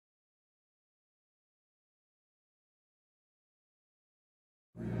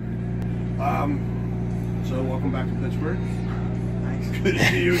So welcome back to Pittsburgh. Thanks. Good to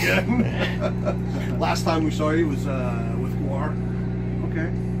see you again. Last time we saw you was with Guar.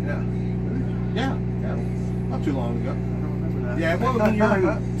 Okay. Yeah. Not too long ago. I don't remember that. Yeah, well, when you're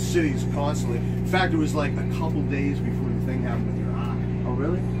in cities constantly. In fact, it was like a couple days before the thing happened with your eye. Oh,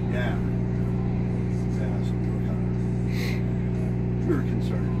 really? Yeah. Yeah, so we were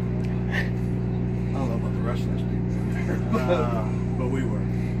concerned. I don't know about the rest of those people, but we were.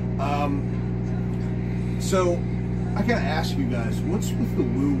 So I gotta ask you guys, what's with the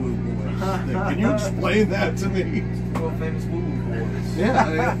Woo Woo Boys thing? Can you explain that to me? World famous Woo Woo Boys.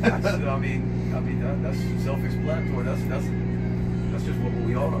 Yeah. I mean that's self-explanatory. That's just what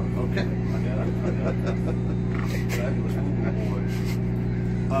we are. Okay. Fabulous Woo Woo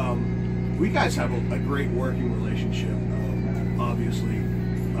Boys. We guys have a great working relationship. Obviously,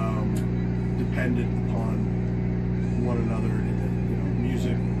 dependent upon one another in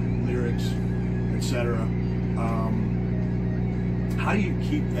music, lyrics, etc. How do you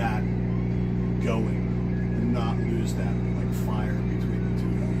keep that going and not lose that fire between the two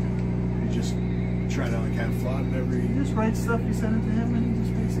of you? You just try to have fun every. You just write stuff, you send it to him, and he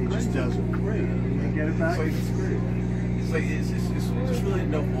just makes it He great. just does it. Great. You get it back, It's like- it's great. It's just really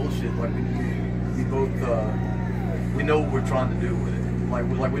no bullshit. Like we both we know what we're trying to do with it.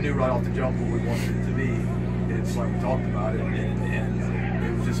 Like we knew right off the jump what we wanted it to be. It's like we talked about it, and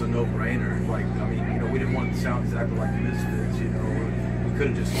it was just a no-brainer. Like, I mean, we didn't want it to sound exactly like the Misfits. We could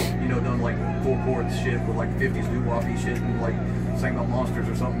have just done like full chord shit with like 50s doo-woppy shit and like sang about monsters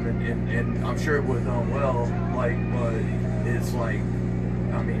or something, and I'm sure it would have done well. But it's like,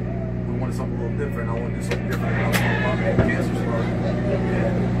 I mean, we wanted something a little different. I wanted to do something different. I was talking about cancer stuff,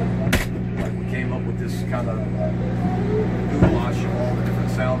 and like we came up with this kind of goulash of all the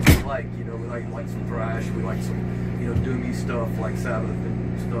different sounds we like. We like some thrash, we like some doomy stuff like Sabbath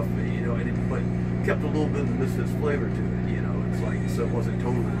and stuff, but kept a little bit of the Misfits flavor to it. It's like, so it wasn't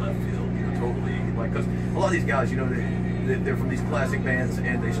totally left field. Totally, like, because a lot of these guys, they're from these classic bands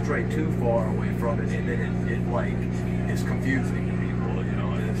and they stray too far away from it, and then it like is confusing to people.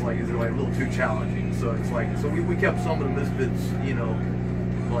 And it's like a little too challenging. So it's like, so we kept some of the Misfits,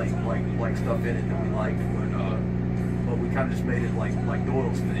 like stuff in it that we liked, but we kind of just made it like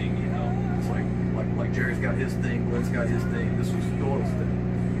Doyle's thing. It's like Jerry's got his thing, Glenn's got his thing. This was Doyle's thing.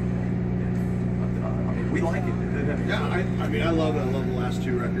 And, I mean, we like it. Yeah, I mean, I love it. I love the last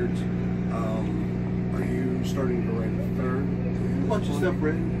two records. Are you starting to write a third? A bunch of stuff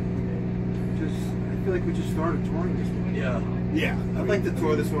written. I feel like we just started touring this one. Yeah. I'd like to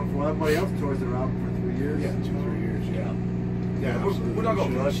tour this one for a while. Everybody else tours their album for 3 years. Yeah, 2-3 years. Yeah. We're not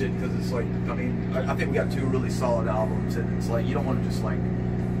gonna rush it because it's like, I mean, I think we got two really solid albums, and it's like you don't want to just like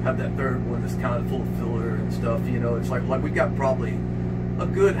have that third one that's kind of full of filler and stuff. It's like we've got probably a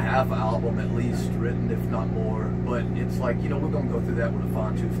good half album at least written, if not more. But it's like, we're gonna go through that with a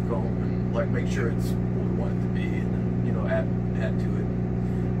fine-tooth comb and like make sure it's what we want it to be, and then add to it,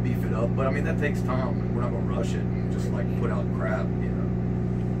 and beef it up. But I mean, that takes time, and we're not gonna rush it and just like put out crap.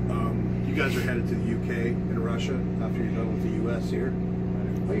 You guys are headed to the UK and Russia after you're done with the US here.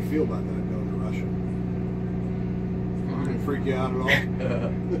 How do you feel about that, going to Russia? Didn't freak you out at all?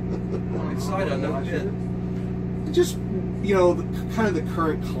 I'm excited. I've never been. Just kind of the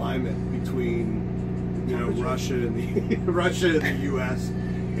current climate between Russia and the US.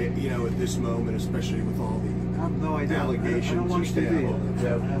 At this moment, especially with all the I have no idea. allegations. I don't watch TV.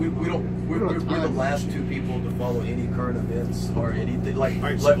 Yeah, we're the last two people to follow any current events or anything. Like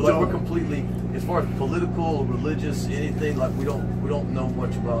we're completely, as far as political, religious, anything. Like we don't know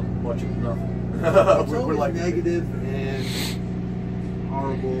much about much of nothing. we're like negative and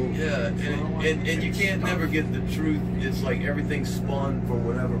horrible. Yeah, and you can't never get the truth. It's like everything's spun for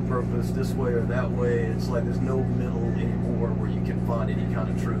whatever purpose, this way or that way. It's like there's no middle anymore where you can find any kind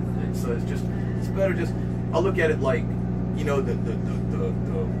of truth. And so it's better just. I look at it like, the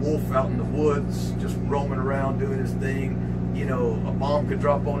wolf out in the woods, just roaming around doing his thing. A bomb could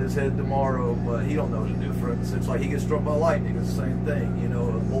drop on his head tomorrow, but he don't know the difference. It's like he gets struck by lightning, it's the same thing. A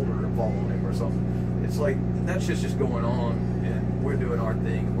boulder will fall on him or something. It's like that shit's just going on, and we're doing our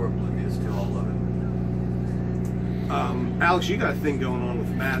thing. We're oblivious to all of it. Alex, you got a thing going on with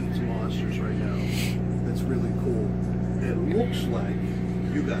Madden's Monsters right now. That's really cool. It looks like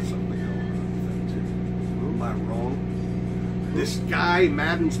you got something going on with that too. Am I wrong? This guy,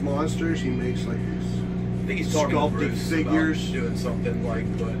 Madden's Monsters, he makes like these I think he's talking sculpted to Bruce figures. about doing something like,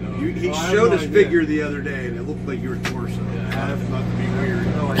 but He showed his figure the other day, and it looked like your torso. Yeah. Not to be weird.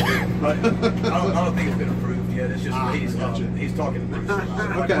 No idea. I don't think it's been approved yet. It's just he's talking to Bruce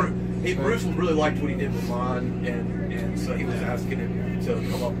about it. Okay. Bruce really liked what he did with mine, and and so he was asking him to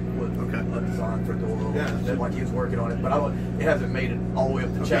come up with a design for Doyle. Yeah. And like he was working on it, but it hasn't made it all the way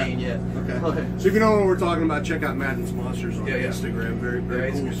up the chain yet. Okay. So if you don't know what we're talking about, check out Madden's Monsters on Instagram. Very,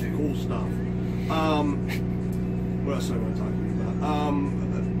 very cool stuff. What else do I want to talk to you about?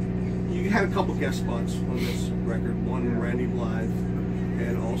 You had a couple guest spots on this record. One, Randy Blythe,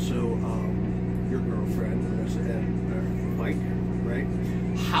 and also your girlfriend, and Mike, right?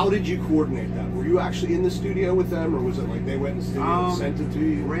 How did you coordinate that? Were you actually in the studio with them, or was it like they went in the studio and sent it to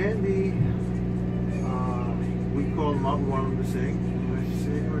you? Randy, we called him up and wanted him to sing. And I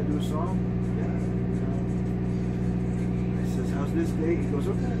said, "You want to do a song?" Yeah. I says, "How's this day?" He goes,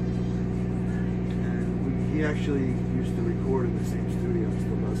 "Okay." And he actually used to record in the same studio,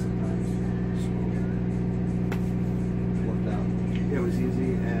 still does sometimes. So it worked out. Yeah, it was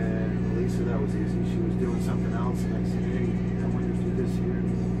easy. And Lisa, that was easy. She was doing something else, and I said, "Hey, I want you to do this here."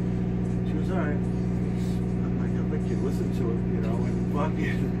 She was all right. I'm like, I'd like you to listen to it, you know, and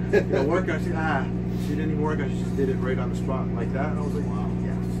fucking, work on it. She didn't even work on it. She just did it right on the spot like that. And I was like, wow,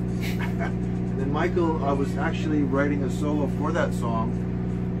 yes. And then Michael, I was actually writing a solo for that song,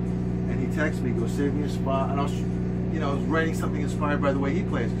 and he texted me, "Go save me a spot." And I was, I was writing something inspired by the way he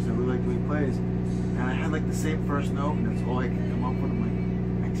plays, because I really like the way he plays. And I had like the same first note, and that's all I could come up with. I'm like,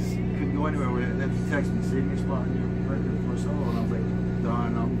 I just couldn't go anywhere with it. And then he texted me, "Save me a spot in your record for a solo," and I was like,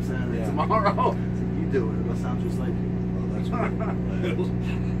 "Done, I'm sending it tomorrow." So you do it. It'll sound just like you. Oh, that's cool.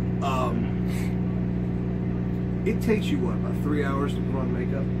 It takes you what, about 3 hours to put on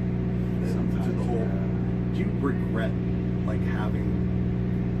makeup? Sometimes. Do you regret like having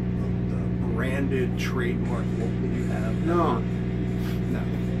the branded trademark look that you have? No. No.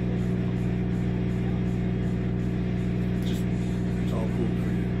 Just it's all cool for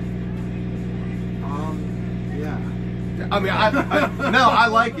you. Yeah. I mean, no, I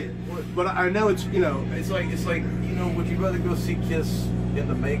like it, but I know it's it's like would you rather go see Kiss in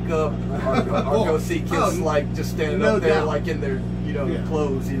the makeup or go see Kiss like just standing up there like in their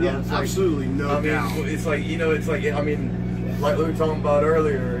clothes? Yeah, it's like, absolutely, no doubt. It's like like we were talking about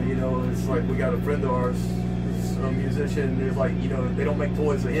earlier. It's like we got a friend of ours, who's a musician. There's like they don't make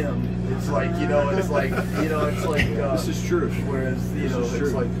toys of him. It's like it's like this is true. Whereas it's true.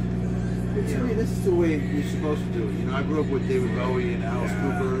 like. To me, this is the way you're supposed to do it. I grew up with David Bowie and Alice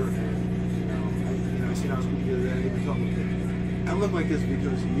Cooper, and I seen Alice Cooper the other day. He was talking about it. I look like this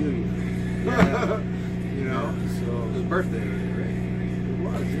because of you. So it was birthday, right? It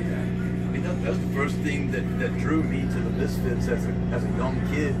was, yeah. I mean, that was the first thing that drew me to the Misfits as a young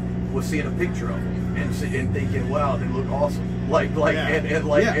kid, was seeing a picture of them and thinking, wow, they look awesome.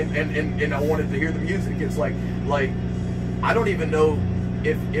 And I wanted to hear the music. It's like I don't even know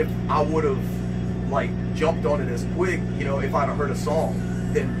if I would have jumped on it as quick, if I'd have heard a song,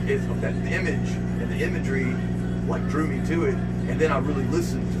 then that image and the imagery drew me to it, and then I really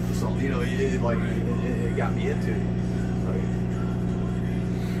listened to the song. It got me into it.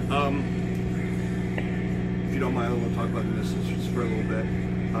 If you don't mind, I want to talk about this just for a little bit.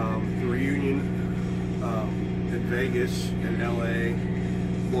 The reunion in Vegas and LA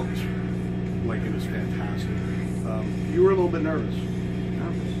looked like it was fantastic. You were a little bit nervous.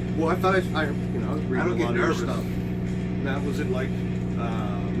 Well, I thought I was reading I don't a get lot nervous. of your stuff. Now, was it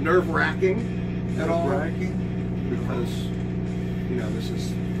nerve-wracking at all? Nerve-wracking? Because this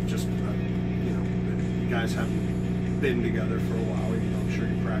is just you guys haven't been together for a while. I'm sure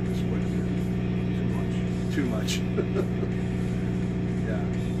you practice quite a bit. Too much. Yeah.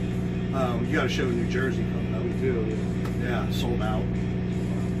 You got a show in New Jersey coming up. We do. Yeah, sold out.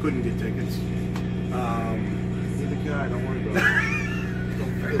 Couldn't get tickets. You're the guy. Don't worry about it. I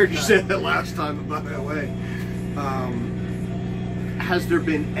heard you say that last time about LA. Has there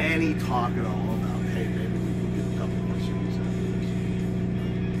been any talk at all about, hey, maybe we can get a couple more cities after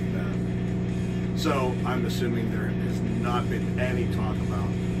this? So I'm assuming there has not been any talk about,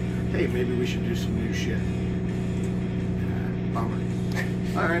 hey, maybe we should do some new shit. Bummer.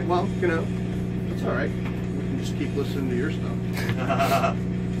 All right, well, that's all right. We can just keep listening to your stuff.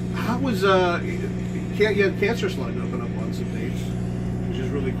 How was you had Cancer Slide open up on some dates, which is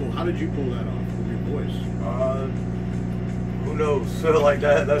really cool. How did you pull that off with your voice? Who knows? So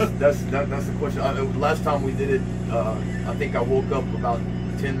that's the question. Last time we did it, I think I woke up about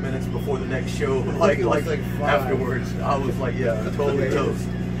 10 minutes before the next show. Like afterwards, I was like, totally toast.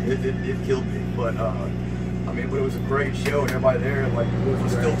 It killed me, but but it was a great show, and everybody there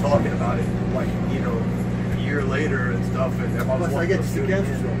was still talking about it, a year later and stuff, and everybody was wanting to do it again.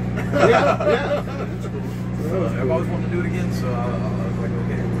 Yeah. That's cool. Everybody was wanting to do it again, so I was like,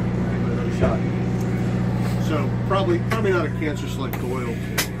 okay, give it another shot. So probably not a Cancer Select Doyle tour.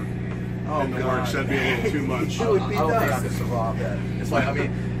 Oh in the works. That'd be a little too much. I don't think I could survive that. It's like, I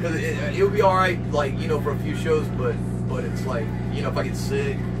mean, because it would be all right, like, you know, for a few shows, but it's like, you know, if I get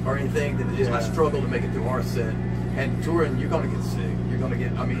sick or anything, then I struggle to make it through our set. And touring, you're gonna get sick. You're gonna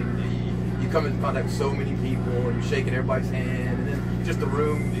get, I mean, you come in contact with so many people, and you're shaking everybody's hand, and then just the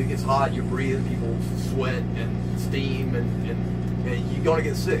room, it gets hot, you're breathing, people sweat and steam, and you're gonna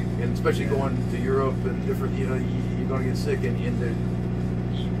get sick. And especially going to Europe and different, you know, you're gonna get sick. And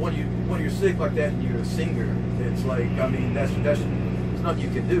when you're sick like that and you're a singer, it's like, I mean, that's nothing you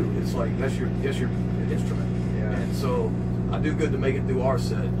can do. It's like that's your instrument. Yeah. And so I do good to make it through our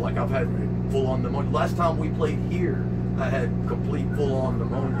set. Like I've had full-on pneumonia. Last time we played here, I had complete full-on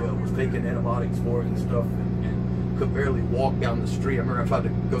pneumonia. Was taking antibiotics for it and stuff, and could barely walk down the street. I remember I tried to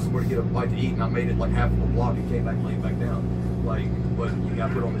go somewhere to get a bite to eat, and I made it like half of a block and came back laying back down. Like, but you got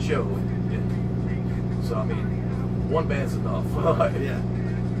to put on the show. And so I mean, one band's enough. Yeah.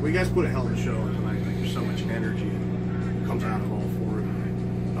 Well, you guys put a hell of a show on tonight. Like, there's so much energy that comes out of all four of you.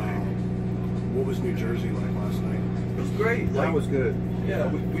 What was New Jersey like last night? It was great. That was good. Yeah,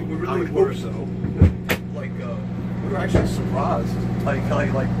 we really I would were. hope so. Like we were actually surprised. Like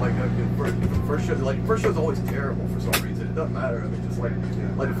the first show. Like first show's always terrible for some reason. It doesn't matter. I mean, just like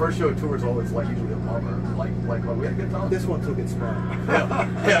the first show of tour is always like usually a bummer. Like we had a good time. This one took it smart.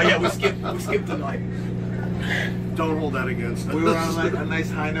 Yeah. We skipped the night. Don't hold that against us. We were on like a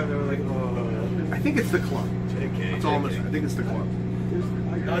nice high note. They were like, oh. I think it's the club. JK. That's all I'm saying. I think it's the club.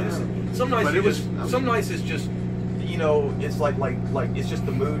 Some nights, But it was- some nights it's just, you know, it's like it's just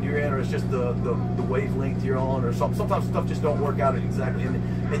the mood you're in, or it's just the wavelength you're on, or sometimes stuff just don't work out exactly,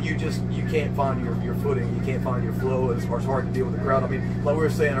 and you can't find your footing, you can't find your flow. It's hard to deal with the crowd. I mean, like we were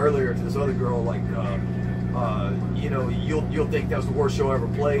saying earlier to this other girl, like you know, you'll think that was the worst show I ever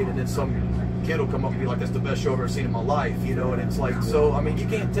played, and then some kid will come up and be like, that's the best show I've ever seen in my life, you know. And it's like, so I mean, you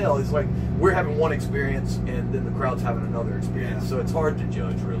can't tell. It's like we're having one experience and then the crowd's having another experience, so it's hard to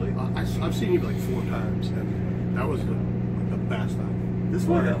judge really. I've seen you like 4 times, and that was the best time. This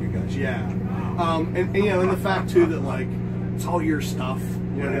one, you guys, yeah. And you know, and the fact too that like it's all your stuff.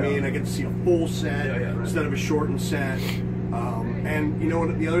 You know what I mean? I get to see a full set instead of a shortened set. And you know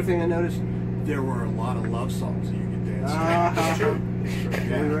what? The other thing I noticed, there were a lot of love songs that you could dance to.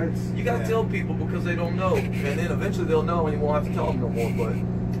 You gotta tell people because they don't know, and then eventually they'll know, and you won't have to tell them no more. But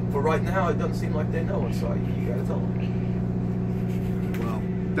for right now, it doesn't seem like they know, and so you gotta tell them. Well,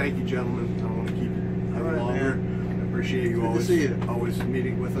 thank you, gentlemen. I don't want to keep you any longer. I appreciate you Good to see you. always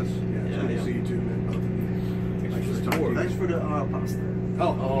meeting with us. Yeah, it's good to see you too, man. Both of you. Nice to talk to you. Thanks for the pasta.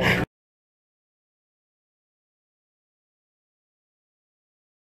 Oh.